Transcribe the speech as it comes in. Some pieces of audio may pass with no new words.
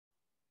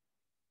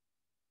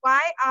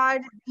Why are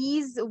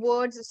these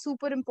words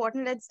super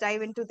important? Let's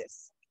dive into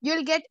this.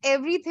 You'll get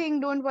everything.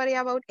 Don't worry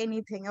about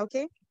anything.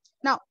 Okay.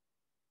 Now,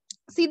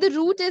 see, the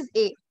root is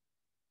A.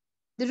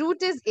 The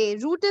root is A.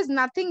 Root is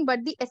nothing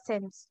but the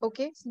essence.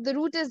 Okay. So the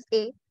root is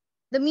A.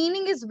 The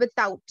meaning is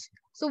without.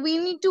 So we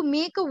need to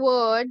make a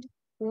word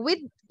with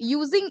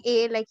using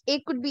A. Like A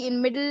could be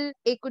in middle,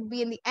 A could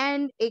be in the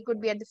end, A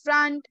could be at the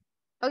front.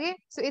 Okay.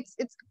 So it's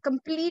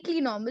completely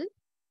normal.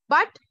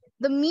 But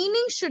the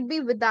meaning should be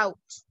without.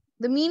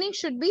 The meaning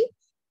should be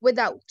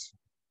without.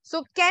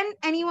 So can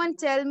anyone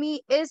tell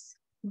me, is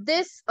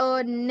this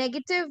a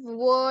negative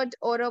word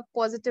or a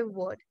positive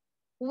word?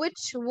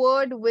 Which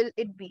word will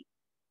it be?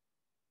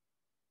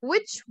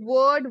 Which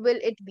word will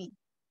it be?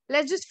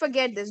 Let's just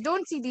forget this.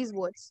 Don't see these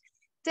words.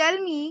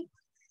 Tell me,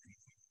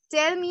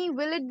 tell me,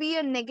 will it be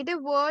a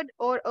negative word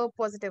or a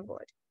positive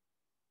word?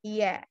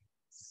 Yes,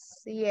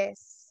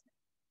 yes.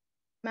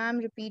 Ma'am,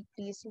 repeat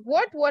please.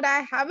 What?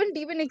 I haven't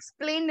even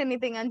explained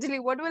anything,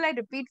 Anjali. What will I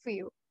repeat for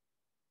you?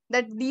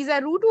 That these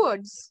are root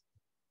words.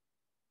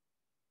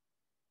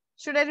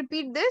 Should I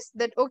repeat this?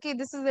 That, okay,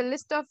 this is a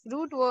list of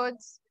root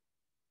words.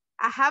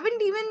 I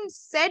haven't even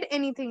said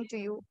anything to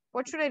you.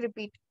 What should I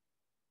repeat?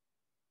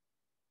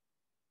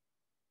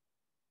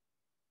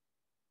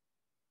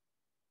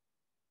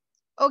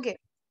 Okay,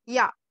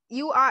 yeah,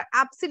 you are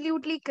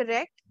absolutely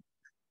correct.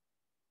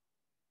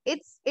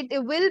 It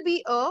will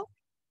be a,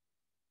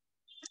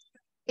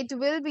 it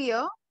will be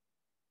a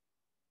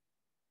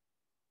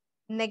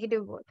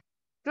negative word.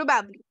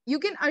 Probably. You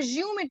can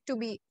assume it to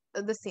be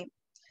the same.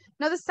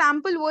 Now the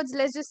sample words,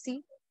 let's just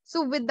see.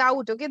 So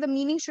without, okay, the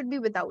meaning should be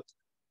without.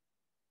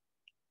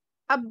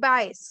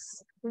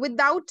 Abyss,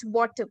 without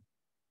bottom.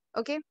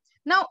 Okay.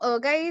 Now,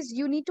 guys,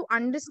 you need to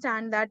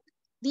understand that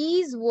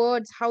these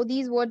words, how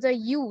these words are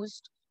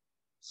used.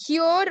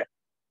 Here,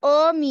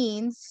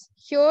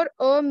 here,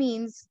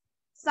 means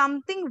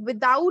something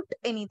without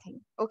anything.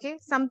 Okay,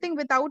 something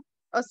without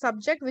a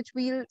subject, which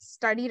we'll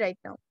study right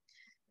now.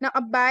 Now,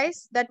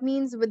 abyss, that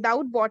means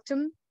without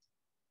bottom.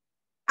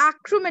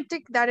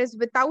 Achromatic, that is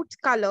without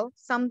color,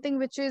 something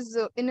which is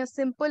in a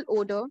simple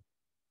odor.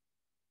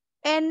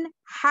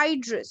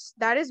 Anhydrous,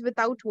 that is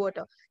without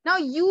water. Now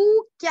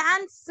you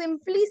can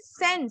simply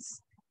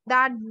sense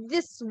that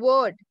this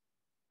word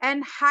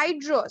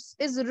anhydrous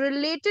is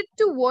related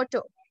to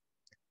water.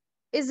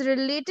 Is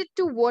related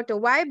to water.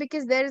 Why?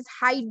 Because there is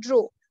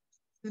hydro.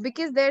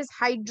 Because there's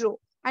hydro.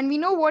 And we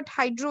know what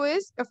hydro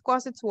is. Of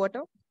course, it's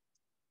water.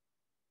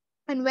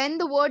 And when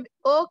the word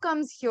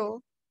comes here,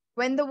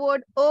 when the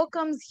word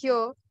comes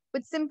here,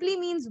 which simply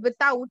means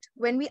without,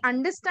 when we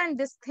understand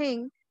this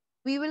thing,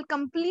 we will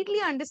completely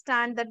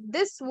understand that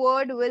this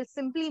word will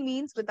simply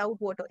means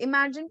without water.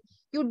 Imagine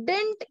you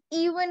didn't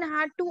even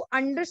had to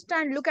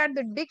understand, look at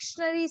the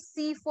dictionary,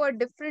 see for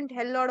different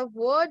hell lot of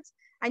words,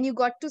 and you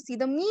got to see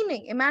the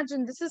meaning.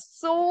 Imagine this is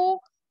so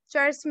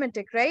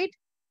charismatic, right?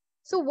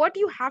 So what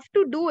you have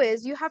to do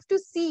is you have to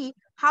see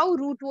how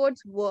root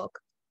words work.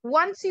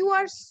 Once you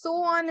are so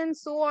on and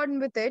so on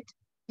with it,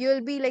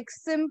 you'll be like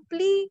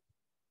simply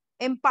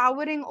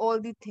empowering all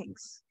the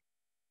things.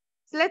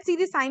 So let's see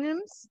the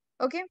synonyms.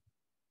 Okay.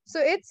 So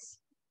it's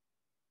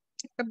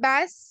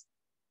abyss,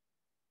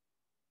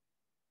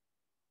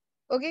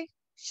 okay,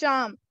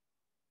 sham,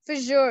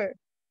 fissure,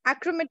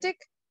 achromatic,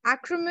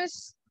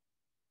 acromis.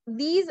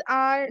 These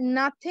are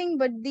nothing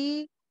but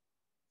the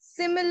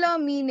similar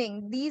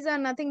meaning. These are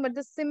nothing but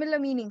the similar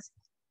meanings.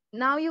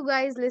 Now, you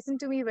guys listen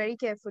to me very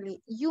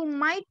carefully. You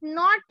might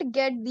not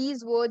get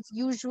these words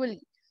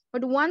usually,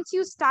 but once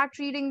you start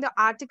reading the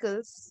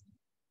articles,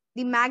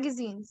 the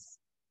magazines,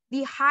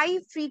 the high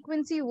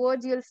frequency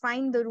words, you'll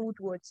find the root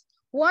words.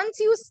 Once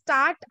you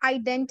start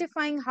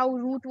identifying how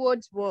root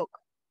words work,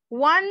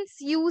 once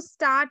you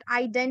start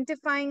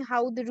identifying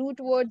how the root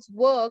words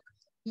work,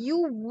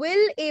 you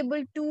will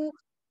able to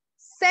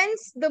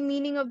sense the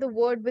meaning of the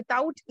word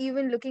without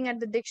even looking at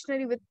the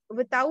dictionary,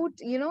 without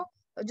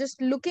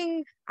just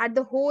looking at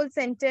the whole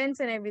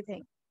sentence and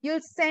everything. You'll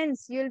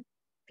sense, you'll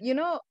you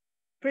know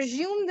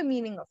presume the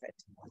meaning of it.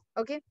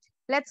 Okay,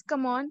 let's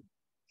come on.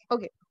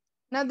 Okay,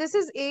 now this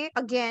is A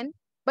again,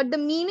 but the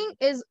meaning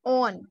is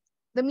on.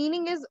 The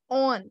meaning is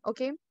on.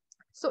 Okay,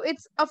 so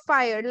it's a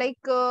fire. Like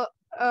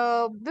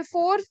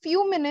before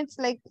few minutes,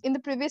 like in the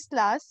previous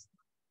class,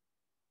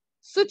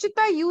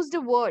 Suchita used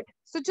a word.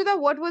 Suchita,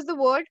 what was the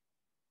word?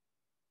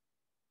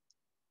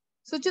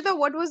 Suchita,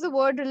 what was the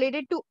word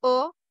related to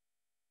a?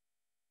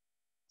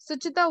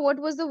 Suchita, what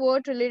was the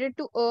word related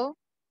to a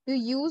you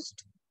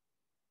used?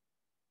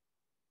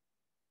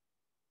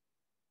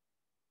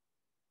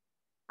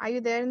 Are you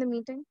there in the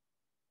meeting?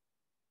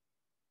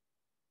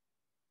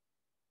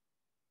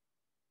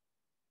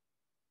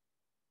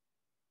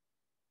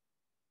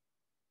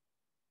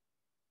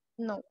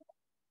 No.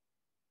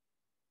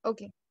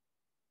 Okay.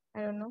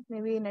 I don't know.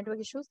 Maybe network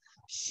issues.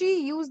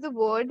 She used the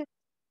word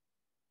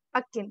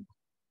akin.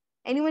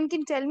 Anyone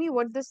can tell me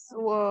what this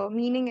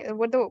meaning,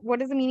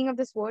 what is the meaning of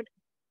this word?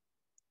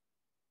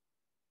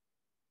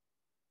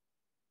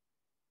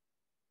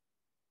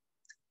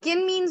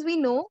 Kin means we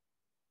know.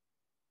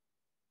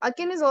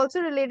 Akin is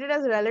also related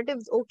as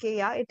relatives. Okay,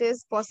 yeah, it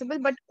is possible.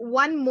 But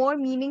one more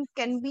meaning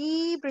can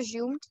be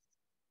presumed.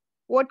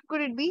 What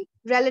could it be?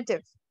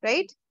 Relative,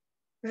 right?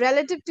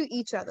 Relative to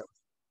each other.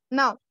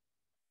 Now,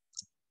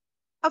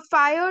 a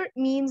fire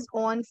means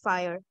on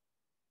fire.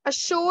 A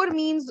shore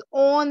means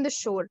on the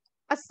shore.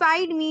 A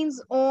side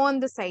means on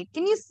the side.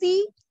 Can you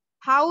see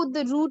how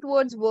the root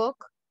words work?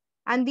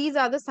 And these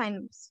are the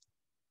synonyms.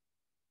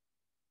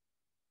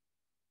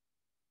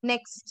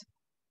 Next,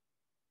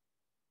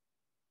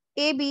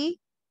 A, B,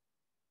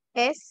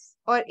 S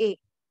or A.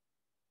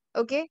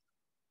 Okay.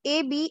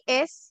 A, B,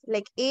 S,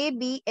 like A,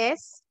 B,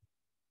 S,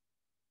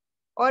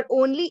 or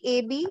only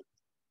A, B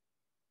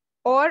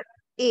or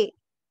A.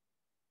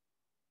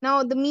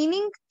 Now, the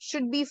meaning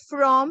should be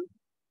from,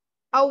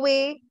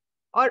 away,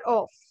 or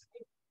off.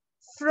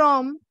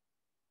 From,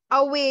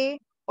 away,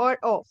 or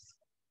off.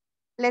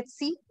 Let's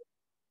see.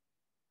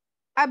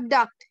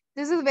 Abduct.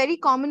 This is a very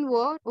common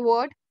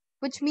word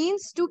which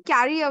means to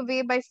carry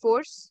away by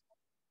force.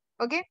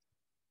 Okay.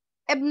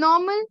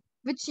 Abnormal,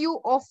 which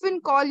you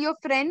often call your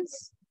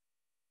friends.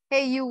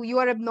 Hey, you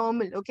are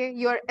abnormal. Okay.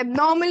 You are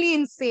abnormally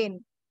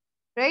insane.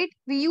 Right?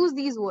 We use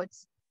these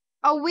words.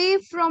 Away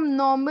from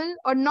normal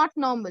or not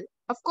normal.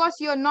 Of course,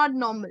 you're not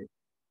normal.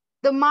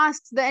 The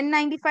masks, the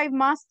N95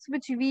 masks,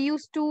 which we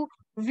used to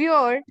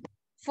wear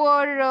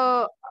for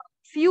a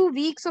few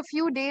weeks or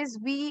few days,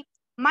 we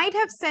might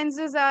have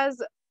senses as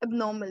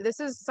abnormal. This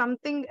is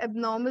something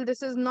abnormal.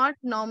 This is not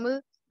normal.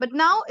 But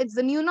now it's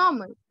the new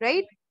normal,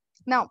 right?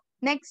 Now,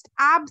 next,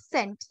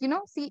 absent,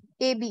 see,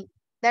 AB,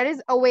 that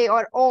is away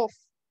or off.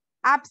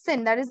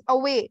 Absent, that is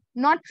away,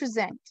 not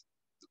present.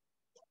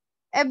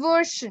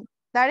 Aversion,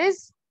 that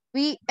is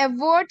we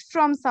avert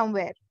from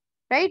somewhere,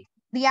 right?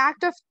 The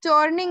act of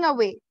turning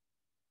away.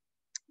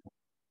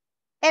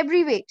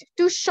 Abbreviate,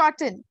 to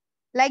shorten,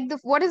 like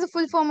what is the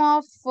full form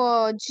of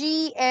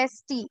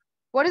GST?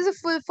 What is the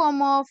full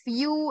form of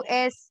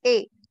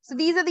USA? So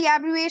these are the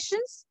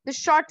abbreviations, the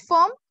short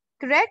form,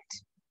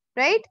 correct?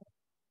 Right?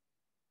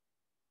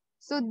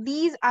 So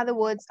these are the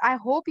words. I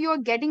hope you are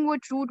getting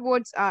what root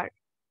words are.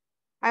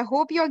 I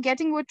hope you are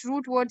getting what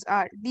root words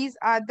are. These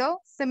are the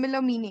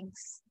similar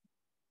meanings.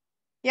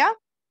 Yeah?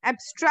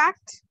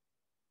 Abstract,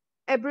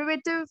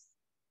 abbreviative,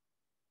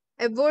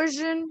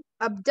 aversion,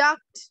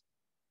 abduct.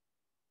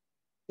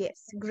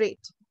 Yes, great,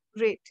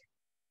 great.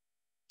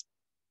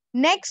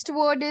 Next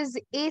word is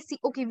AC.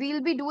 Okay,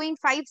 we'll be doing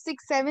 5,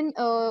 6, 7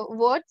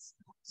 words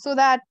so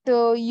that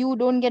you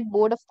don't get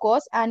bored, of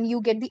course, and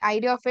you get the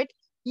idea of it.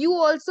 You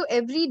also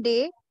every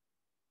day,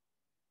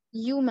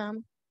 you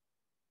ma'am.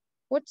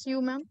 What's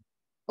you ma'am?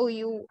 Oh,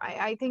 you.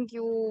 I think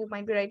you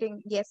might be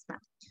writing yes ma'am.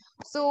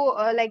 So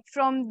like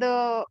from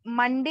the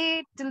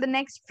Monday till the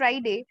next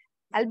Friday,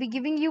 I'll be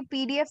giving you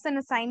PDFs and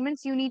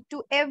assignments. You need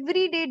to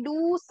every day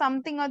do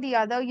something or the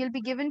other. You'll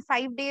be given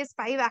 5 days,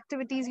 5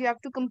 activities. You have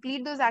to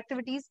complete those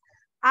activities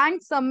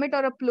and submit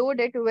or upload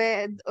it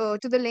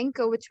to the link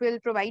which will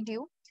provide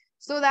you,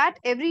 so that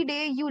every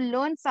day you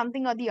learn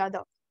something or the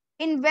other.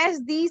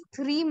 Invest these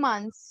 3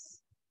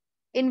 months.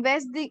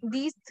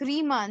 These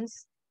 3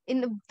 months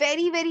in a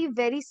very, very,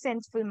 very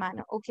sensible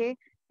manner. Okay,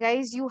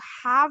 guys, you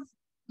have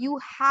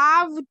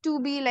to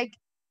be like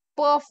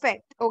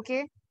perfect.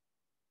 Okay,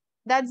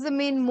 that's the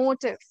main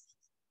motive.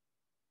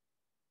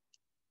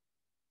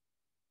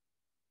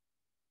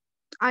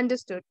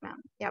 Understood,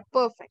 ma'am? Yeah,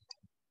 perfect.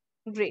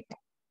 Great.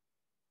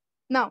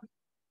 Now,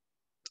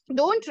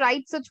 don't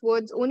write such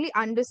words, only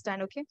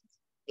understand. Okay,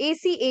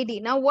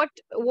 ACAD. Now, what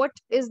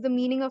is the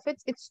meaning of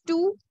it? It's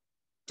two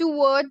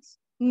towards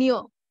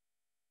near.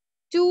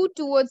 Two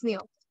towards near.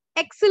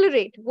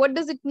 Accelerate. What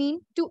does it mean?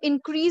 To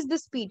increase the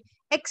speed.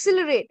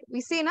 Accelerate. We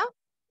say na,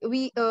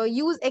 we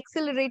use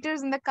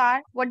accelerators in the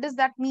car. What does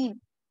that mean?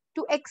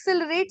 To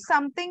accelerate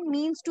something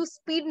means to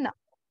speed up.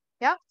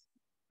 Yeah.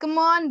 Come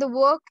on, the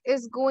work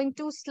is going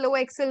to slow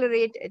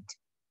accelerate it.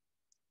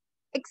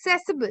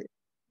 Accessible.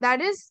 That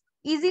is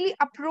easily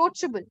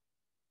approachable.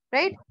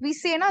 Right? We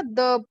say na,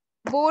 the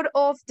board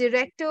of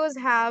directors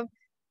have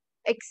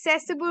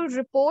accessible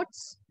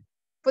reports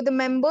for the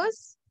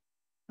members.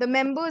 The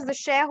members, the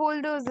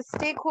shareholders, the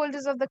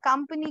stakeholders of the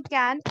company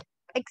can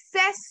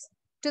access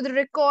to the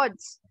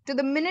records, to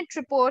the minute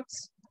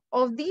reports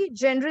of the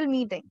general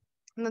meeting.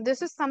 Now,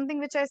 this is something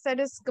which I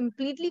said is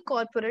completely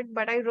corporate,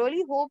 but I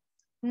really hope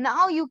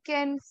now you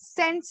can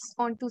sense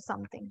onto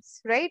some things,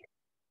 right?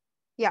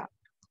 Yeah.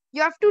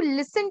 You have to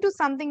listen to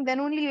something, then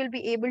only you'll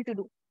be able to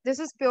do. This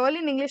is purely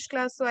an English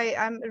class, so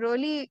I'm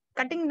really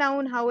cutting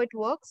down how it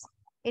works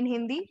in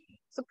Hindi.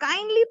 So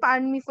kindly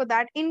pardon me for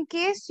that. In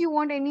case you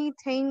want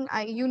anything,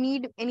 you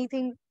need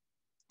anything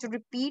to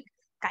repeat,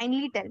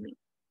 kindly tell me.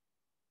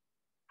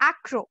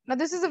 Acro. Now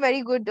this is a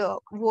very good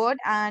word,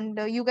 and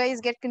you guys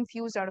get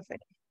confused out of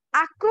it.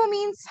 Acro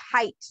means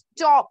height,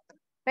 top,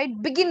 right?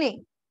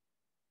 Beginning,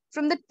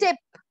 from the tip.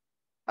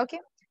 Okay.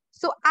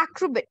 So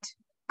acrobat,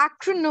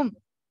 acronym.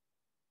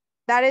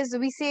 That is,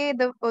 we say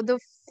the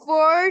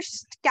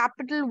first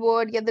capital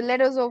word, yeah, the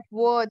letters of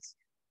words.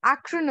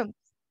 Acronym.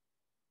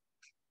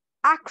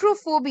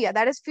 Acrophobia,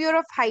 that is fear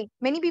of height.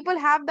 Many people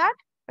have that,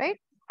 right?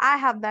 I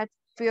have that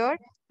fear.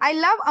 I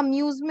love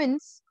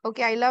amusements.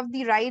 Okay, I love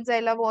the rides. I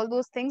love all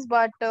those things.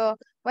 But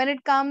when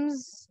it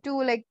comes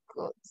to like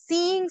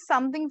seeing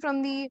something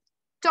from the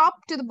top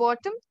to the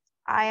bottom,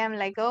 I am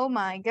like, oh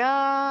my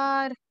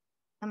god,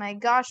 oh my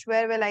gosh,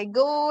 where will I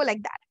go?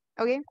 Like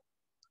that. Okay.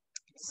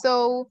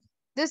 So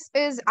this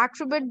is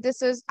acrobat,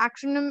 this is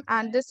acronym,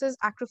 and this is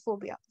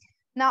acrophobia.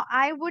 Now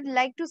I would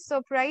like to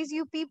surprise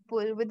you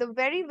people with a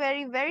very,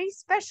 very, very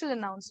special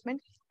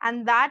announcement,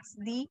 and that's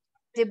the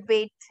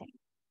debate thing.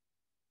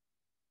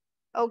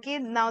 Okay,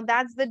 now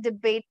that's the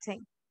debate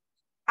thing.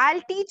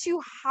 I'll teach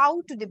you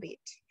how to debate.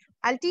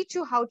 I'll teach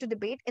you how to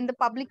debate in the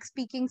public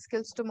speaking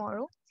skills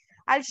tomorrow.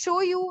 I'll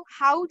show you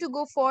how to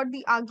go for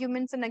the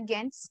arguments and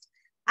against.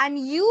 And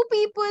you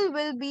people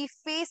will be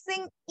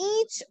facing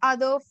each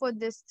other for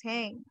this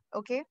thing.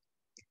 Okay?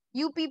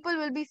 You people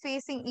will be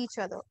facing each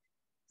other.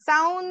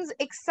 Sounds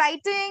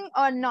exciting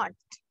or not?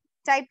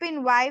 Type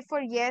in Y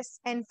for yes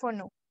and for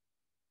no.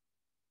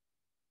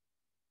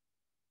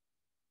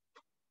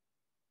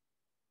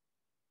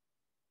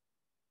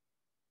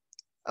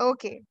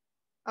 Okay.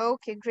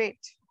 Okay, great.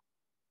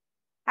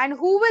 And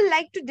who will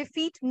like to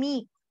defeat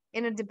me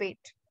in a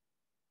debate?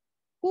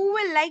 Who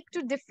will like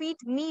to defeat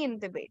me in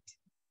debate?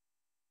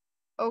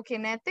 Okay,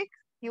 Netik,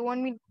 you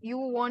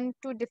want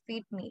to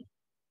defeat me.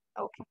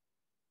 Okay.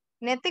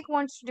 Netik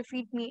wants to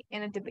defeat me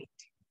in a debate.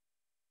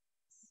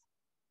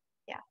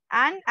 Yeah.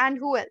 And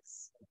who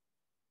else?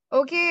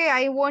 Okay,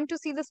 I want to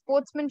see the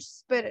sportsman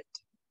spirit.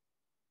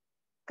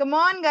 Come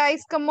on,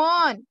 guys, come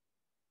on.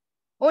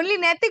 Only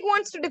Netik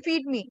wants to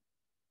defeat me.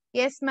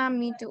 Yes, ma'am,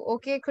 me too.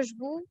 Okay,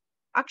 Khushbu.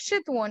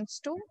 Akshit wants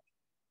to.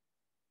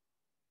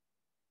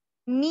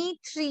 Me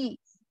three.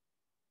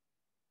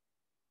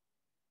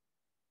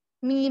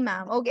 Me,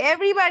 ma'am. Okay,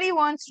 everybody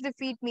wants to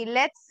defeat me.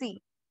 Let's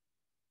see.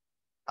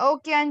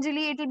 Okay,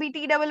 Anjali, it will be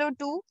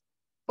T002.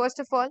 First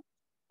of all,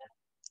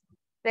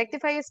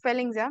 rectify your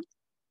spellings, yeah.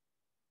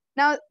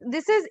 Now,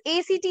 this is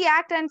ACT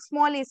Act and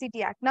small ACT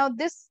Act. Now,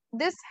 this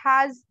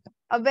has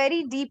a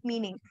very deep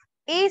meaning.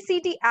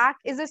 ACT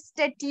Act is a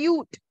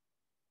statute,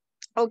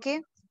 okay?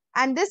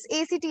 And this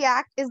ACT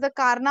Act is the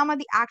karnama,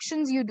 the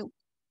actions you do.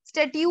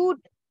 Statute,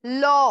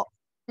 law,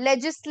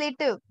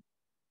 legislative.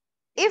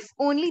 If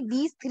only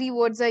these three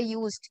words are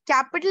used,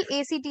 capital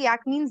ACT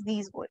Act means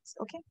these words,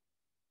 okay?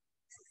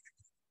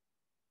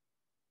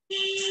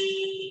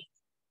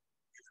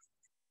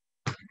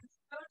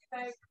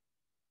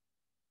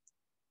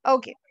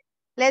 Okay,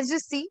 let's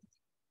just see.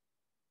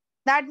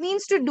 That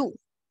means to do,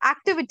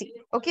 activity.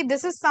 Okay,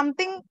 this is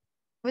something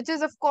which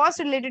is of course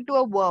related to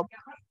a verb,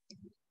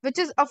 which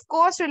is of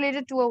course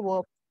related to a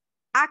verb.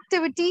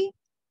 Activity,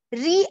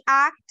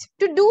 react,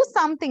 to do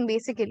something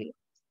basically.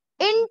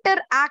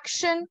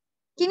 Interaction.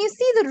 Can you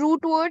see the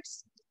root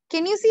words?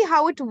 Can you see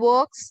how it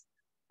works?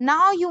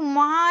 Now you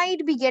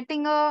might be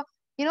getting a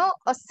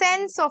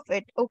sense of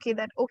it. Okay,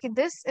 okay,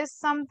 this is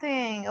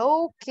something.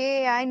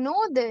 Okay, I know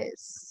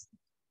this.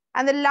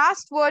 And the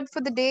last word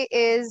for the day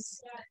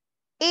is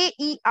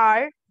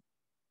AER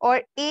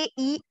or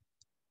AERO,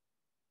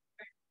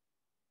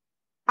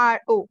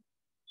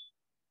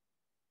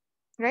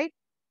 right?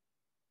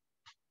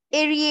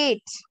 Aerate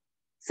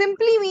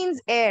simply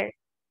means air.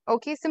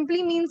 Okay,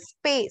 simply means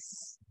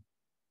space.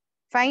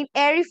 Fine.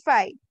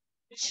 Aerify,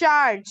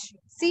 charge.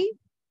 See,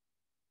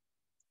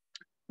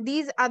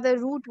 these are the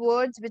root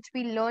words which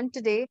we learned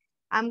today.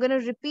 I'm going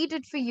to repeat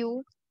it for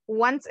you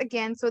once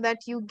again so that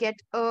you get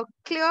a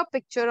clear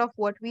picture of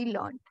what we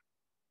learned.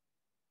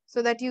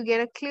 So that you get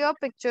a clear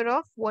picture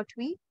of what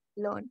we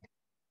learned.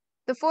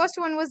 The first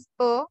one was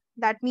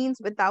that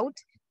means without.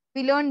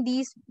 We learned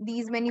these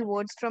many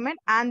words from it,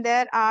 and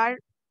there are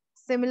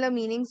similar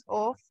meanings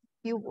of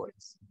few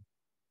words.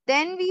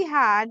 Then we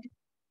had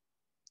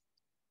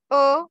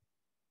a,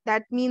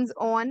 that means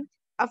on,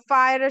 a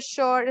fire, a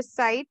shore, a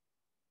sight.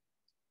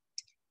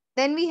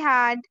 Then we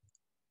had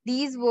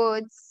these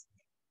words,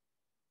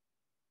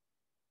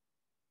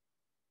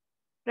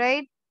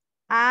 right?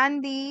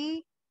 And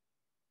the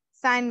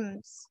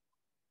synonyms.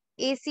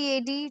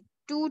 ACAD,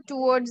 to,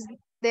 towards,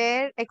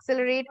 there,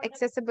 accelerate,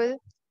 accessible.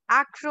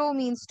 Acro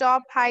means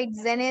top, height,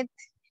 zenith,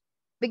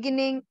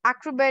 beginning.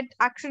 Acrobat,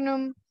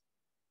 acronym.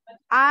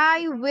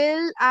 I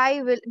will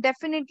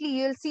definitely,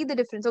 you'll see the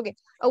difference. Okay.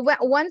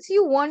 Once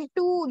you want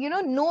to,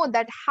 know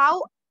that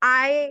how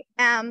I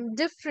am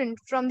different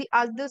from the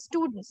other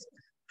students,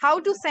 how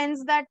to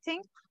sense that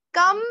thing,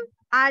 come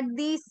at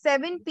the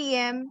 7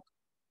 p.m.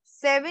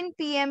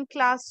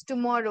 class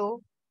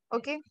tomorrow.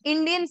 Okay.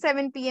 Indian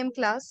 7 p.m.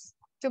 class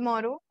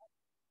tomorrow.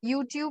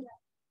 YouTube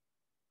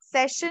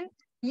session.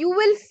 You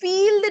will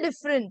feel the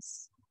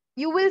difference.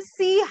 You will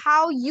see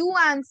how you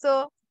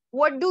answer.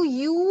 What do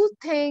you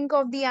think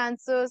of the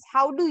answers?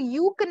 How do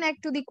you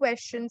connect to the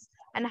questions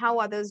and how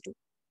others do?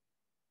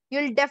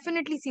 You'll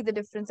definitely see the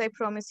difference. I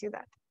promise you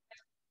that.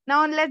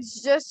 Now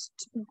let's just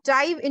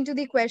dive into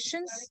the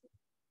questions.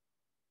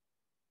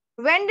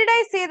 When did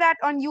I say that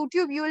on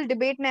YouTube you will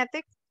debate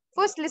Natik?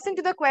 First listen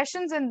to the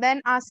questions and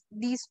then ask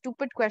these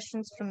stupid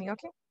questions from me,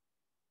 okay?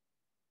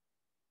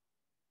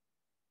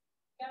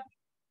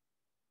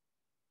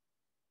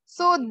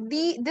 So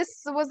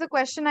this was the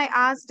question I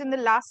asked in the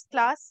last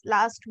class,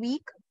 last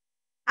week.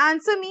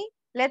 Answer me.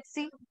 Let's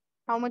see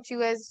how much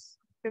you guys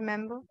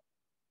remember.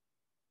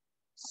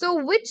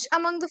 So which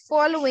among the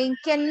following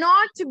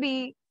cannot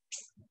be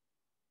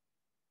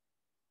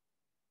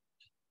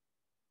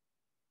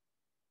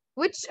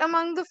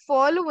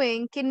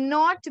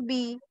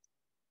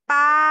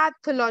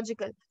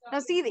pathological? Now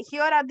see,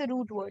 here are the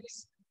root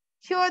words.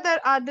 Here there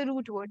are the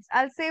root words.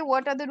 I'll say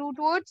what are the root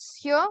words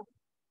here.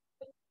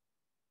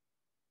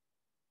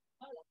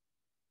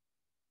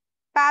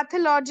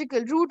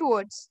 Pathological root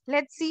words.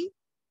 Let's see.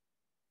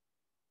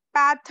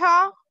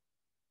 Patho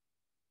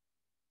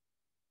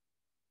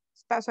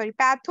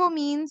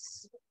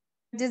means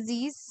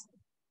disease.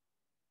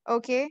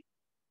 Okay.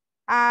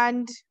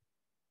 And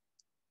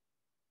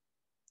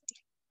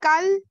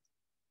kal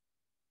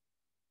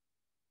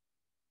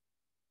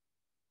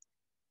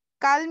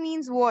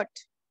means what?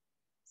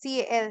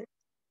 Cal.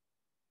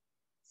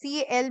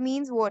 Cal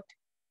means what?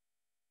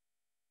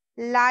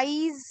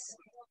 Lies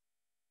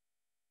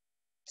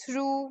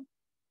through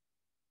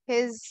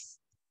his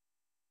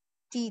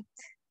teeth.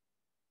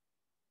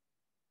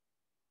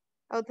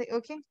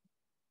 Okay.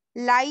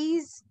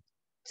 Lies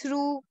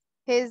through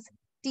his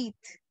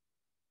teeth.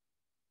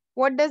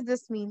 What does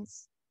this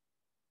means?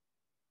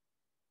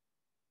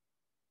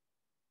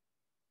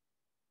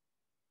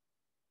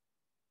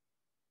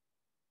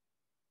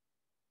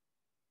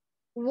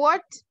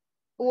 What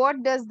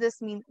does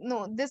this mean?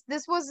 No,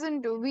 this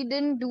wasn't, we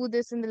didn't do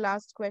this in the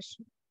last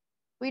question.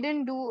 We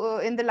didn't do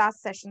in the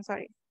last session,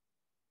 sorry.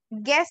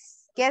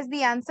 Guess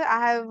the answer.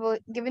 I have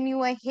given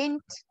you a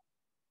hint.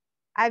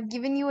 I've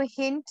given you a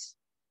hint.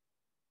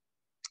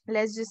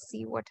 Let's just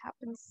see what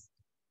happens.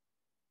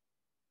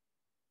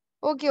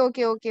 Okay.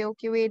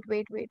 Wait.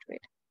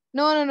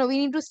 No. We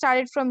need to start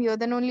it from here.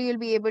 Then only you'll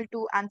be able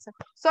to answer.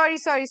 Sorry.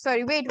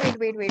 Wait.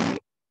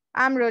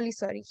 I'm really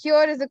sorry.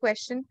 Here is the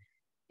question.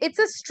 It's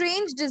a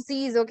strange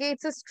disease, okay?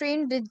 It's a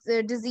strange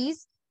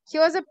disease.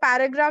 Here's a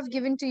paragraph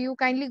given to you.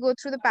 Kindly go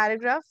through the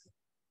paragraph.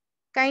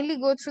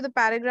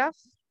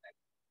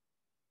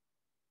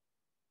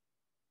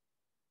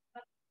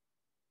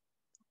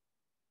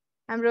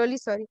 I'm really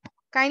sorry.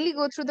 Kindly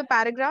go through the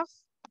paragraph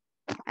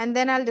and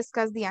then I'll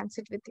discuss the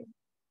answer with you.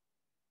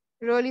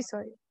 Really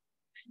sorry.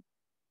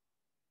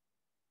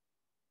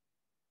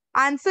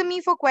 Answer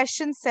me for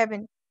question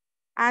 7.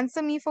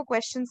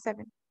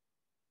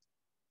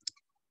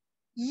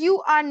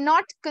 You are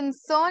not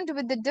concerned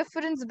with the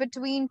difference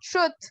between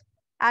truth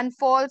and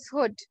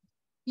falsehood.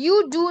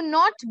 You do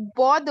not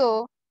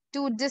bother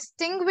to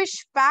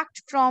distinguish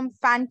fact from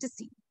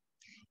fantasy.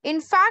 In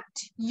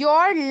fact,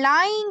 your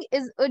lying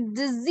is a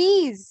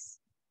disease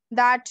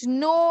that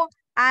no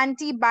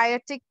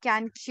antibiotic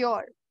can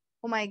cure.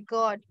 Oh my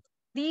God.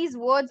 These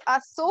words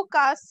are so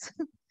cuss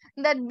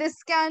that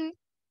this can.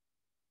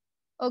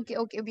 Okay.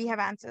 We have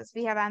answers.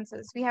 Yeah,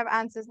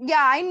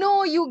 I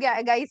know you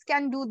guys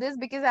can do this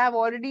because I have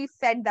already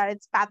said that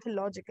it's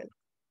pathological.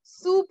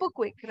 Super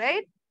quick,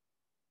 right?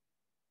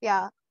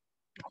 Yeah.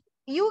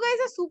 You guys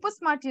are super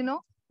smart, you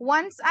know.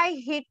 Once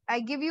I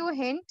give you a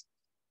hint.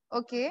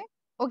 Okay.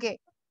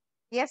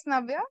 Yes,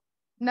 Navya.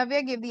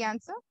 Navya gave the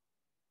answer.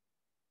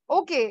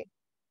 Okay.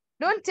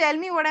 Don't tell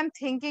me what I'm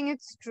thinking.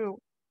 It's true.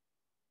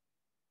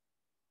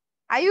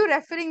 Are you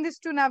referring this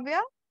to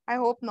Navya? I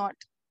hope not.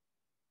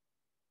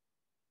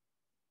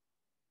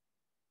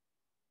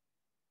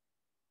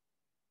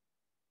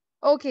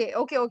 Okay.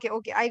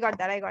 I got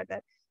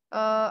that.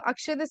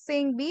 Akshad is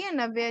saying B and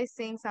Navya is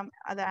saying some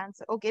other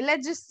answer. Okay,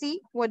 let's just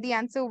see what the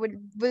answer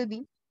will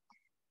be.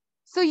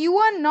 So you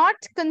are not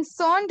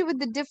concerned with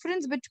the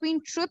difference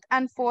between truth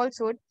and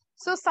falsehood.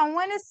 So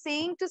someone is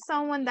saying to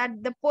someone that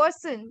the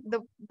person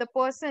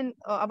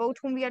about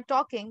whom we are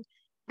talking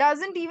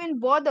doesn't even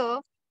bother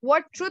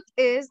what truth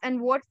is and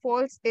what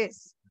false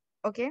is.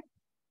 Okay.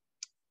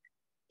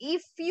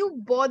 If you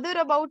bother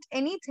about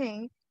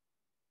anything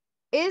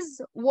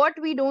is what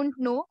we don't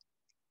know.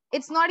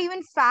 It's not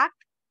even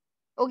fact.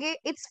 Okay.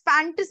 It's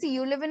fantasy.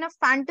 You live in a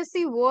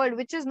fantasy world,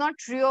 which is not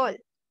real.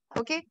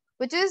 Okay.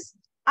 Which is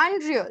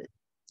unreal.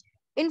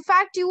 In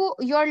fact,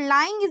 your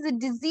lying is a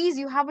disease.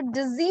 You have a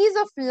disease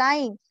of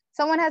lying.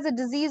 Someone has a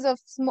disease of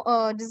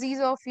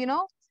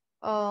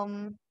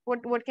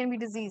what can be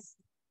disease?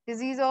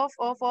 Disease of.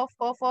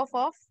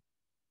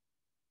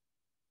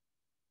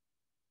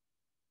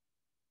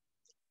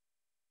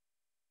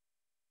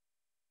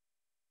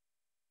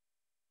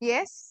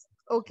 Yes.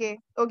 Okay.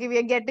 We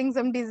are getting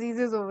some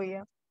diseases over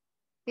here.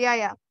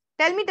 Yeah.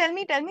 Tell me.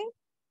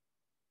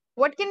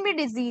 What can be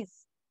disease?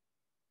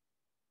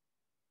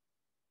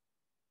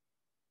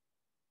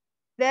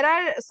 There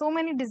are so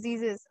many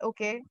diseases.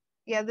 Okay.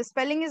 Yeah, the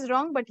spelling is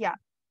wrong, but yeah,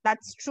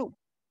 that's true.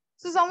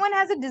 So someone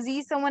has a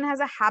disease, someone has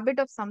a habit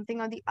of something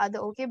or the other,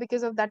 okay,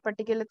 because of that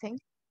particular thing.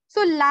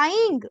 So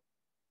lying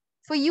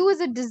for you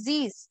is a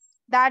disease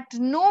that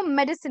no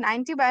medicine,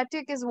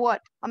 antibiotic is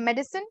what? A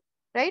medicine,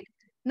 right?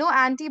 No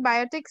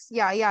antibiotics.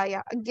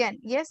 Yeah. Again,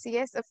 yes,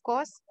 of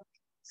course.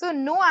 So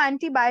no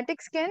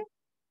antibiotics can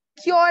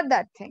cure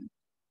that thing.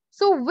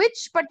 So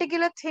which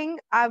particular thing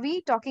are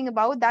we talking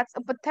about? That's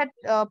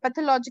a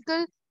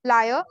pathological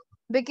liar,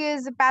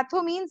 because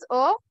patho means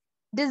a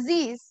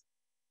disease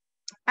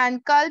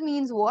and kal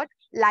means what?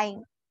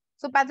 Lying.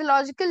 So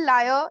pathological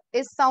liar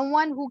is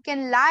someone who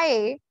can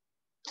lie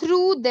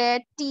through their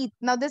teeth.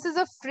 Now this is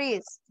a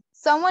phrase.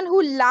 Someone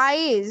who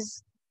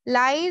lies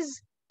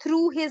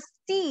through his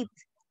teeth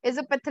is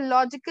a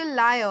pathological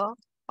liar,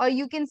 or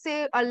you can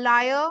say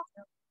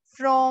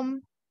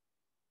from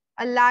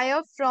a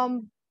liar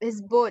from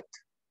his birth.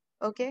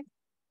 Okay,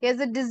 he has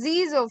a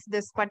disease of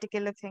this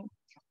particular thing.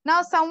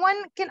 Now someone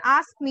can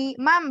ask me,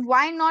 ma'am,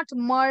 why not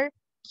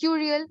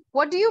mercurial?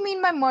 What do you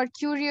mean by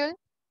mercurial?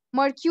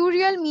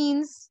 Mercurial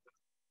means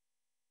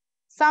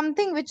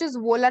something which is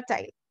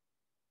volatile,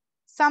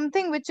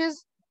 something which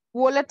is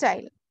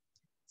volatile,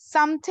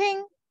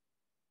 something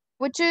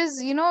which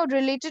is,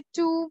 related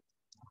to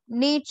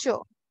nature,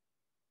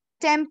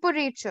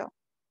 temperature,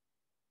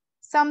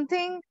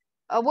 something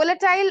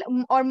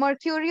volatile, or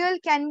mercurial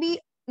can be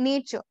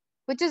nature,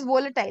 which is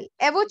volatile,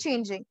 ever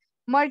changing.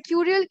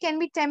 Mercurial can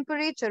be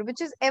temperature,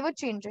 which is ever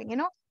changing.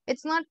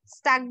 It's not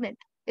stagnant,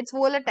 it's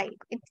volatile,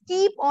 it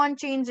keep on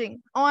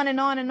changing, on and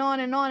on and on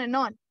and on and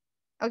on.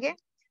 Okay,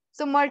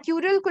 so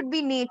mercurial could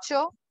be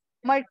nature,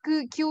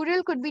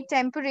 mercurial could be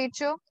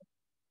temperature.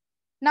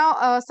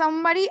 Now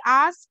somebody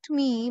asked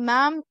me,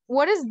 ma'am,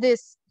 what is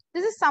this?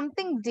 This is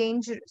something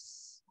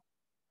dangerous,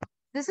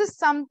 this is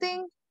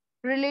something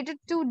related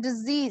to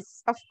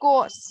disease, of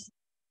course.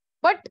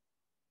 But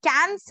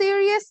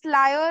cancerous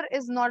liar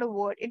is not a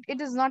word.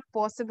 It is not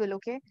possible,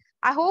 okay?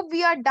 I hope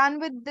we are done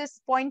with this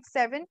point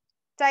 7.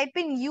 Type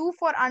in U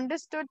for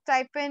understood,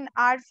 type in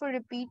R for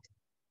repeat.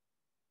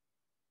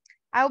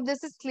 I hope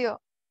this is clear.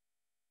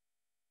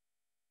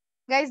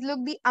 Guys, look,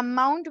 the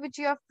amount which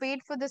you have paid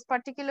for this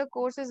particular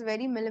course is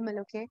very minimal,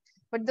 okay?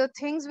 But the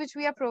things which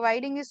we are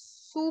providing is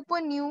super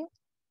new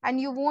and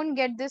you won't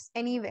get this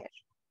anywhere.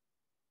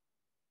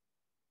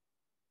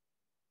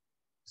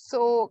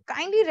 So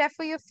kindly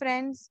refer your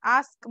friends,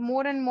 ask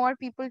more and more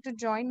people to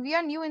join. We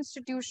are new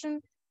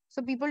institution,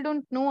 so people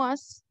don't know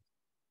us,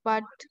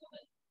 but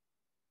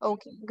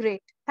okay,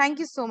 great. Thank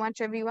you so much,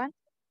 everyone.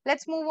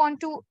 Let's move on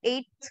to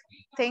 8th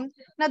thing.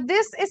 Now,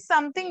 this is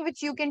something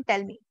which you can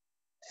tell me.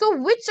 So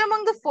which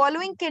among the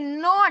following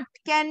cannot.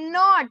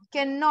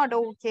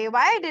 Okay,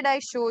 why did I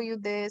show you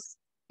this?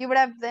 You would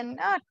have then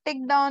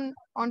ticked down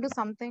onto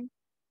something.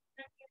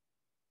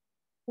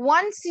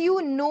 Once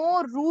you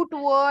know root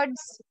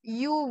words,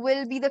 you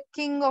will be the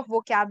king of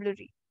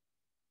vocabulary.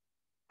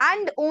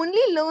 And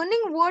only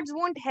learning words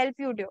won't help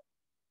you, dear.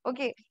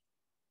 Okay.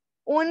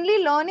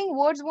 Only learning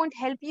words won't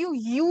help you.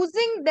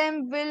 Using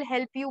them will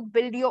help you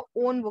build your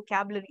own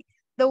vocabulary.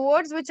 The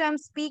words which I'm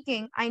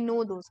speaking, I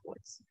know those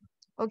words.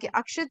 Okay.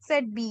 Akshit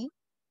said B.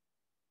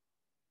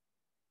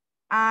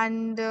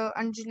 And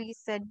Anjali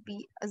said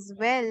B as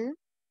well.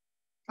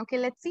 Okay.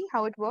 Let's see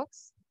how it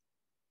works.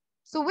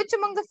 So which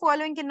among the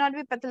following cannot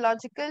be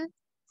pathological?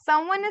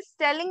 Someone is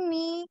telling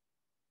me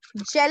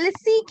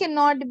jealousy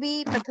cannot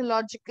be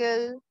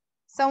pathological.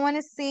 Someone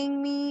is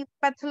saying me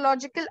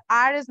pathological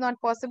R is not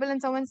possible, and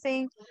someone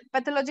saying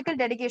pathological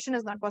dedication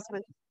is not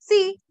possible.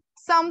 See,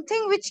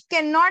 something which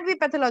cannot be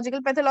pathological.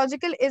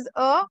 Pathological is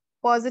a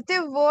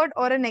positive word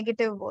or a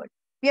negative word.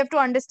 We have to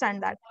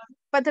understand that.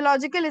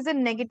 Pathological is a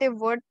negative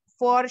word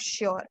for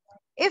sure.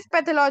 If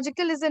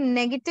pathological is a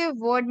negative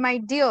word, my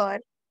dear,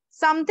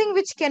 something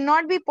which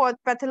cannot be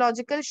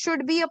pathological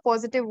should be a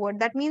positive word.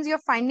 That means you're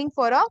finding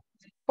for a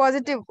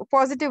positive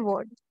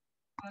word.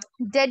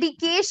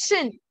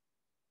 Dedication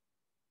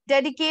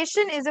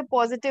is a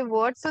positive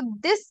word, so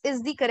this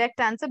is the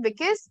correct answer,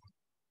 because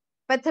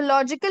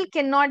pathological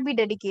cannot be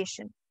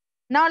dedication.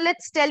 Now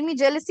let's tell me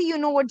jealousy. You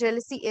know what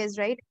jealousy is,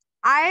 right?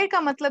 I का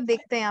मतलब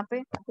देखते हैं यहाँ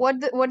पे.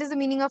 What is the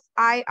meaning of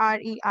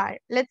IRER?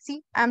 Let's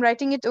see. I'm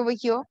writing it over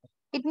here.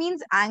 It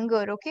means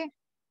anger. Okay,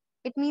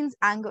 it means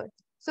anger.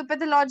 So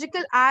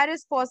pathological R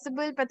is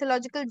possible,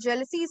 pathological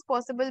jealousy is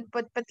possible,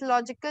 but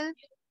pathological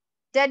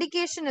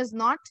dedication is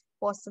not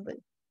possible.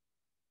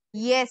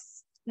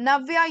 Yes,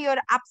 Navya, you're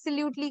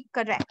absolutely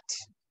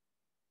correct.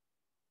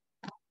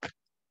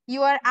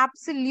 You are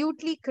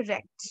absolutely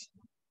correct.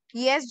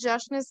 Yes,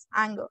 Jashn is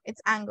anger.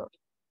 It's anger.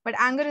 But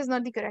anger is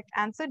not the correct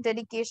answer.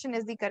 Dedication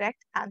is the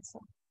correct answer.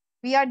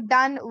 We are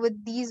done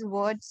with these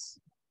words.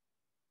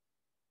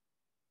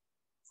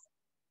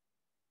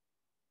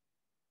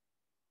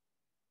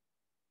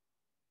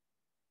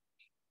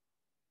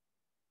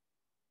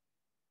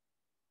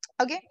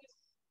 Okay.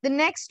 The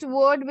next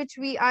word which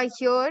we are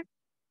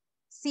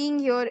seeing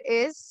here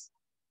is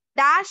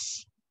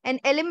dash. An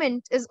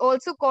element is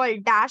also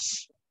called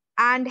dash,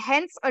 and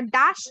hence a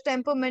dash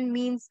temperament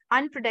means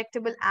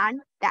unpredictable and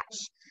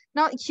dash.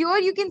 Now here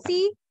you can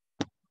see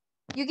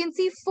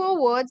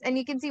 4 words, and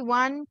you can see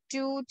 1,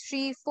 2,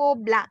 3, 4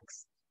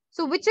 blanks.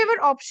 So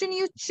whichever option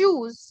you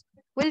choose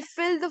will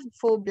fill the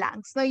 4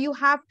 blanks. Now you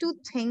have to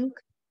think,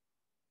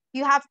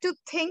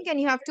 and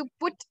you have to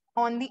put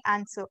on the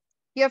answer.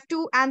 You have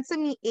to answer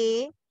me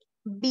A,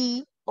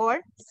 B or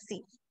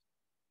C.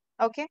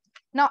 Okay.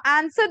 Now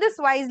answer this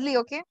wisely,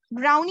 okay?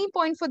 Brownie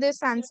point for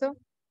this answer.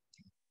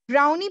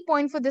 Brownie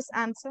point for this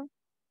answer.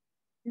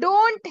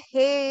 Don't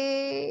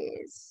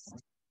haste.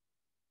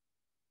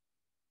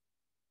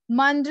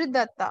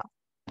 Mandridatta.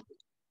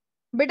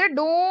 बेटा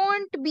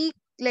don't be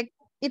like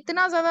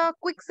इतना ज्यादा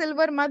quick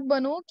silver मत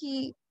बनो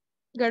कि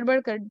गड़बड़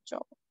कर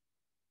जाओ.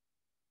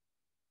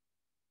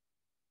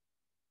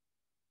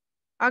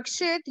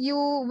 Akshit, you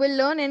will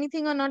learn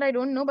anything or not, I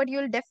don't know, but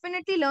you'll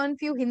definitely learn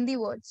few Hindi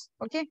words.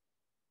 Okay.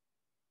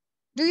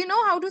 Do you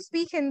know how to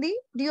speak Hindi?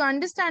 Do you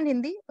understand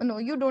Hindi? Oh, no,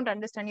 you don't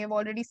understand. You have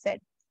already said.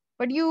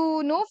 But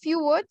you know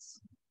few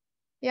words?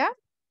 Yeah?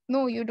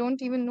 No, you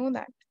don't even know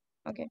that.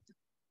 Okay.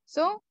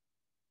 So,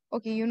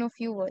 okay, you know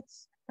few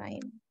words. Fine.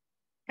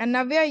 And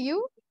Navya,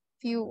 you?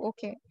 Few.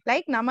 Okay.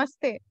 Like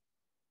namaste.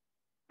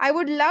 I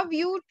would love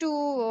you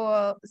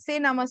to say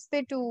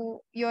namaste to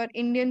your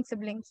Indian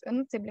siblings.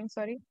 Not siblings,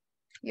 sorry.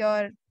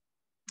 Your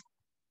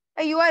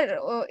you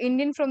are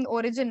Indian from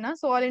origin, na?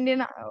 So all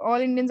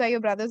Indians are your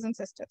brothers and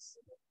sisters.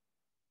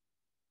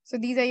 So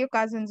these are your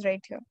cousins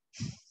right here.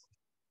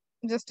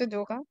 Just a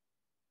joke, huh?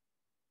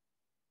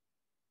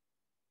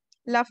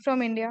 Love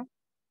from India.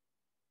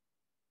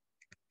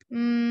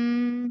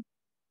 Mm,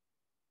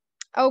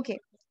 okay.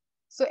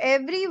 So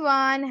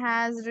everyone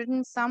has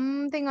written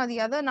something or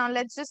the other. Now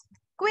let's just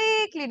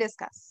quickly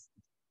discuss.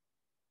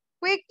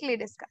 Quickly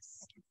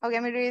discuss. Okay,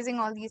 I'm erasing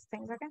all these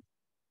things. Okay.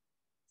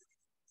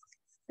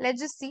 Let's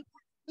just see.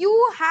 You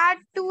had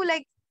to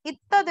like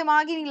इतना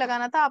दिमाग ही नहीं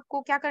लगाना था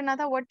आपको क्या करना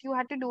था. What you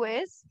had to do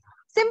is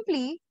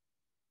simply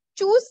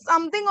choose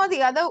something or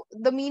the other,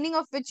 the meaning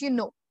of which you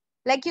know.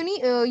 Like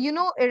you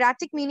know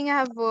erratic meaning I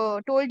have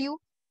told you.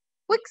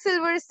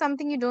 Quicksilver is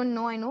something you don't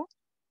know, I know.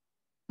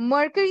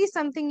 Mercury is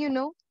something you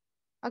know.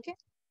 Okay.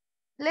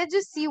 Let's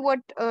just see what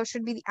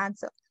should be the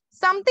answer.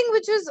 Something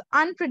which is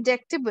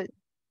unpredictable.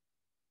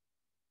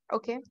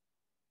 Okay.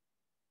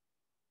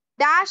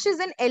 Dash is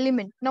an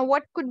element. Now,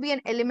 what could be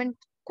an element?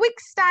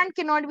 Quickstand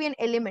cannot be an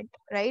element,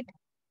 right?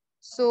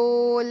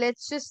 So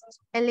let's just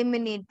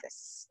eliminate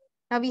this.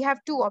 Now we have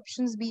two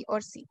options, B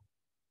or C.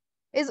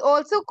 Is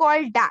also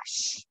called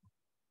dash.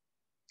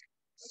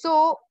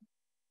 So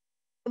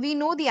we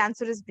know the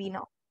answer is B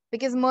now.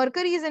 Because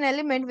mercury is an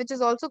element which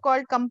is also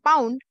called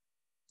compound.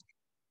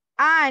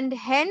 And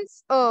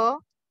hence a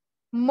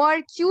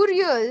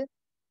mercurial,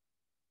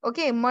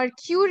 okay,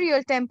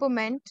 mercurial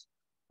temperament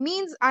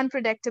means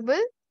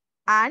unpredictable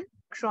and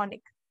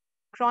chronic.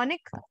 Chronic,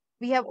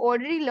 we have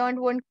already learned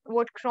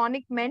what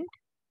chronic meant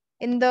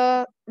in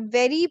the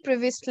very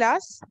previous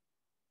class.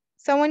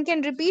 Someone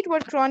can repeat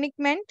what chronic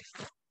meant?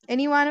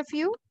 Any one of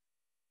you?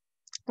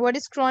 What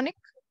is chronic?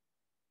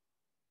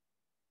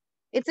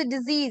 It's a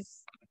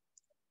disease.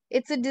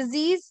 It's a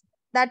disease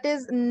that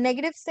is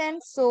negative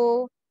sense.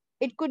 So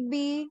it could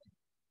be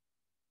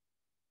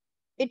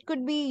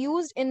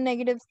used in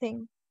negative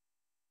thing.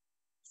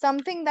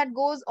 Something that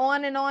goes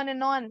on and on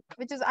and on,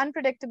 which is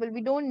unpredictable.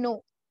 We don't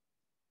know.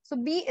 So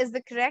B is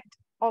the correct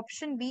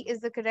option. B is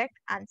the correct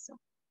answer.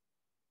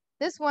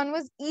 This one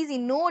was easy.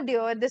 No,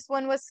 dear, this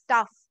one was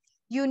tough.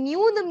 You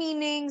knew the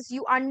meanings,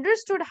 you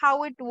understood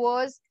how it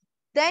was,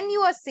 then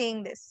you are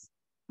saying this.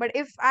 But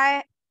if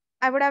I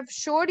would have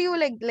showed you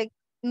like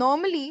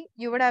normally,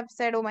 you would have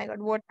said, oh my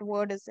God, what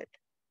word is it?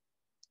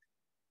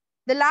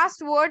 The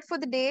last word for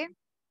the day,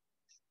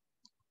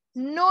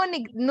 no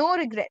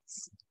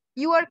regrets.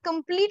 You are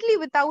completely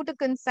without a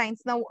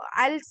conscience. Now,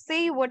 I'll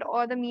say what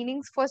are the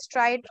meanings. First,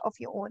 try it of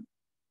your own.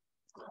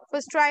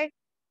 First, try.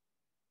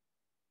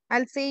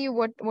 I'll say you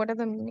what are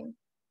the meaning.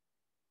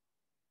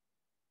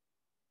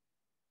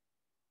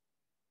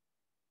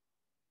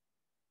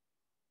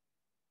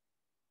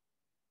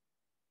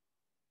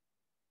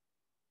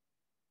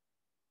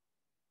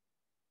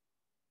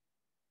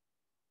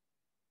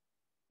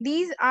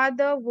 These are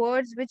the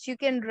words which you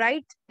can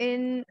write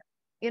in,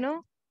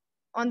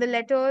 on the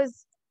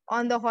letters,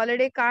 on the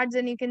holiday cards,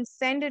 and you can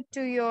send it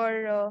to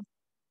your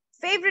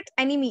favorite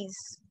enemies.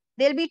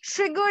 They'll be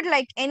triggered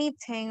like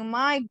anything.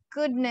 My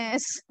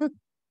goodness.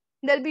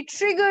 They'll be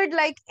triggered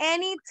like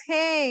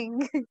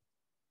anything.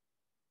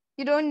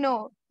 You don't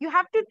know. You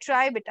have to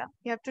try, beta.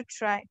 You have to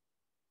try.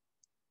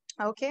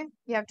 Okay?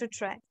 You have to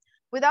try.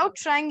 Without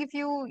trying, if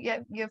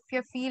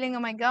you're feeling,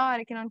 oh my God,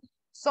 I cannot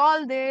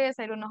solve this,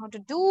 I don't know how to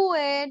do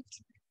it,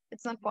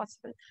 it's not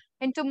possible.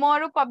 And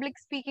tomorrow, public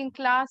speaking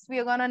class, we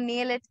are gonna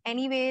nail it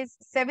anyways.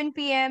 7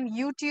 p.m.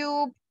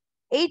 YouTube,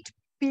 8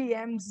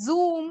 p.m.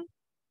 Zoom,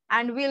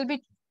 and we'll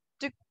be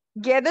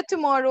together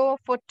tomorrow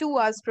for 2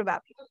 hours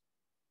probably.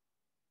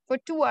 For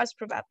 2 hours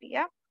probably,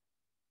 yeah?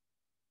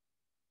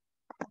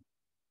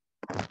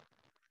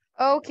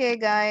 Okay,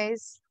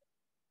 guys.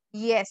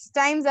 Yes,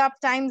 time's up,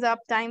 time's up,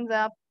 time's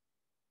up.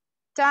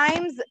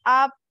 Time's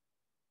up.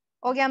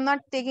 Okay, I'm not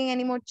taking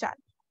any more chat.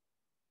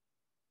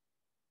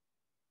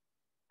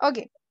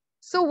 Okay,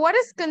 so what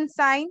is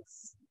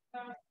conscience?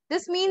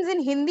 This means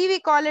in Hindi we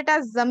call it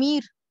as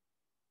Zamir,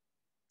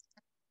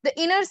 the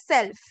inner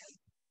self.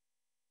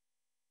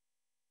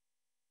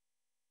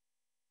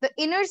 The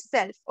inner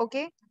self,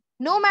 okay?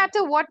 No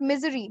matter what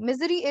misery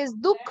is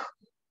dukh.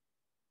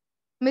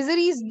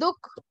 Misery is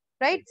dukh,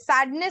 right?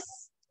 Sadness,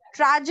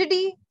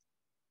 tragedy.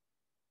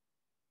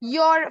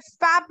 Your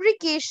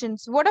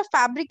fabrications. What are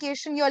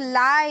fabrication? Your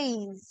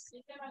lies.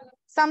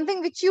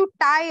 Something which you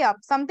tie up,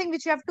 something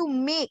which you have to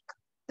make.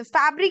 The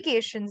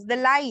fabrications, the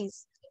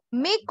lies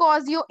may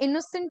cause your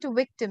innocent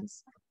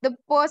victims, the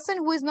person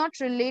who is not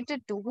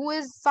related to, who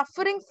is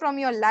suffering from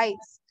your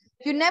lies.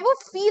 You never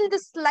feel the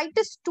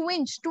slightest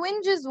twinge.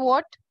 Twinge is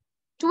what?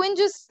 Twinge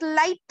is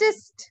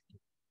slightest,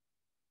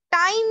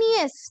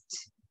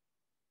 tiniest.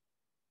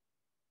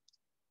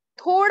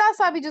 थोड़ा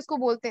सा भी जिसको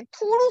बोलते हैं,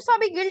 थोड़ा सा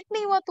भी guilt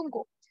नहीं हुआ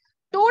तुमको.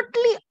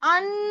 Totally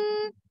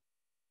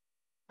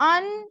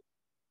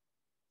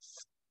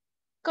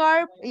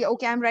yeah,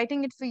 okay, I'm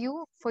writing it for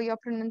you for your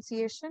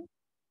pronunciation.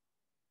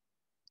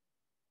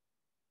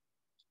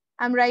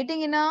 I'm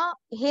writing in a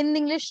Hindi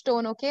English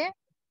tone, okay?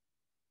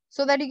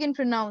 So that you can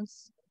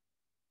pronounce.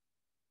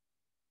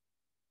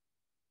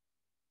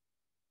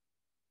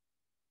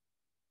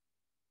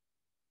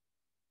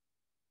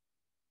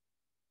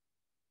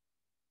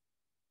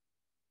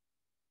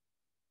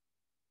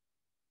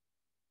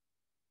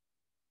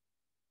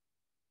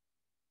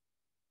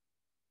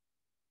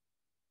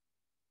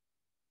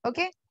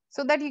 Okay?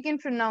 So that you can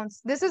pronounce.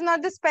 This is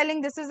not the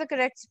spelling, this is the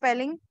correct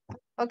spelling.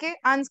 Okay?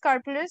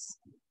 Unscrupulous.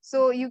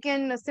 So you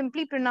can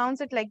simply pronounce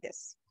it like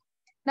this.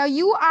 Now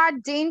you are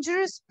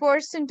dangerous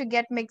person to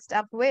get mixed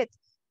up with.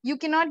 You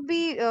cannot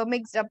be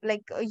mixed up.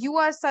 Like you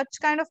are such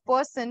kind of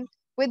person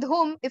with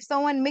whom if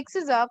someone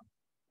mixes up,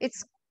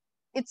 it's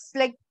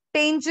like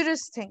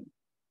dangerous thing.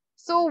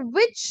 So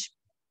which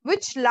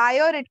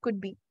liar it could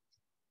be?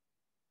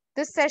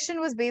 This session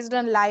was based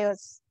on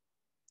liars.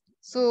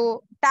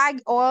 So tag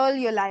all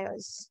your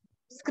liars.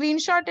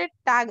 Screenshot it,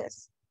 tag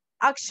us.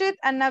 Akshit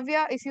and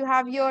Navya, if you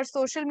have your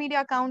social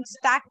media accounts,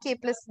 tag K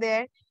plus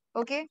there.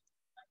 Okay.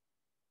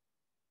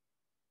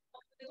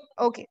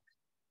 Okay.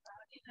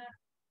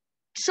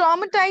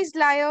 Traumatized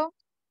liar,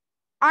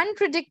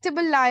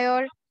 unpredictable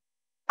liar,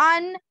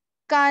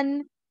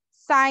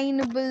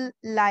 unconsignable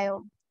liar.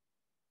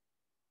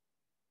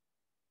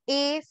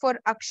 A for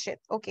Akshit.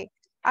 Okay.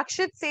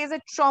 Akshit says a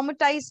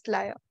traumatized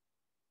liar.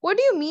 What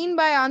do you mean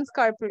by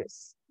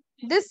unscrupulous?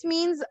 This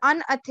means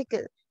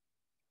unethical.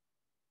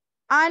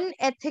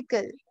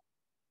 Unethical.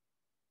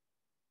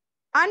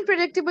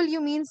 Unpredictable,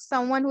 you mean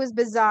someone who is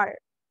bizarre.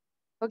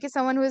 Okay,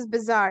 someone who is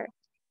bizarre.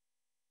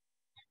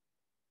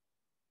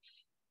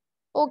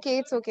 Okay,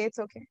 it's okay, it's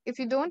okay. If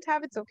you don't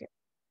have, it's okay.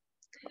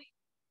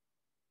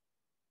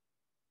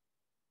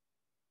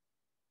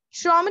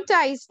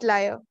 Traumatized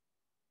liar.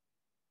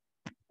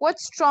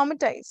 What's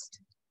traumatized?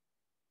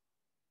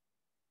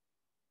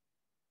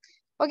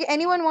 Okay,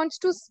 anyone wants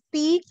to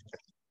speak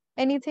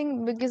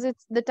anything because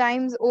it's the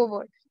time's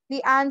over.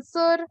 The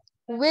answer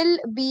will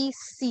be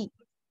C.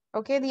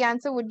 Okay, the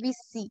answer would be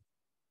C.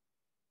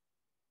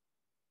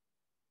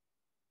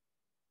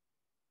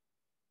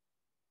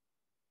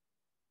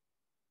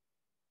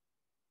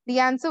 The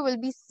answer will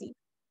be C.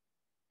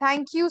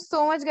 Thank you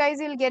so much, guys.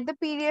 You'll get the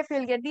PDF,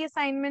 you'll get the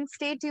assignment.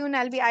 Stay tuned.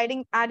 I'll be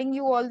adding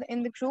you all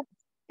in the group.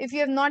 If you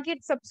have not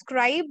yet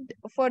subscribed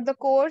for the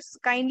course,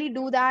 kindly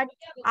do that.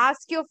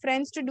 Ask your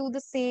friends to do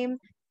the same.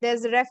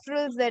 There's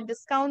referrals, there are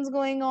discounts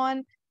going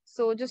on.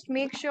 So just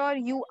make sure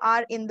you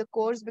are in the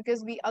course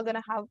because we are going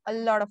to have a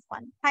lot of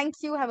fun.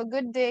 Thank you. Have a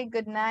good day.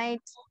 Good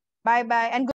night. Bye bye. And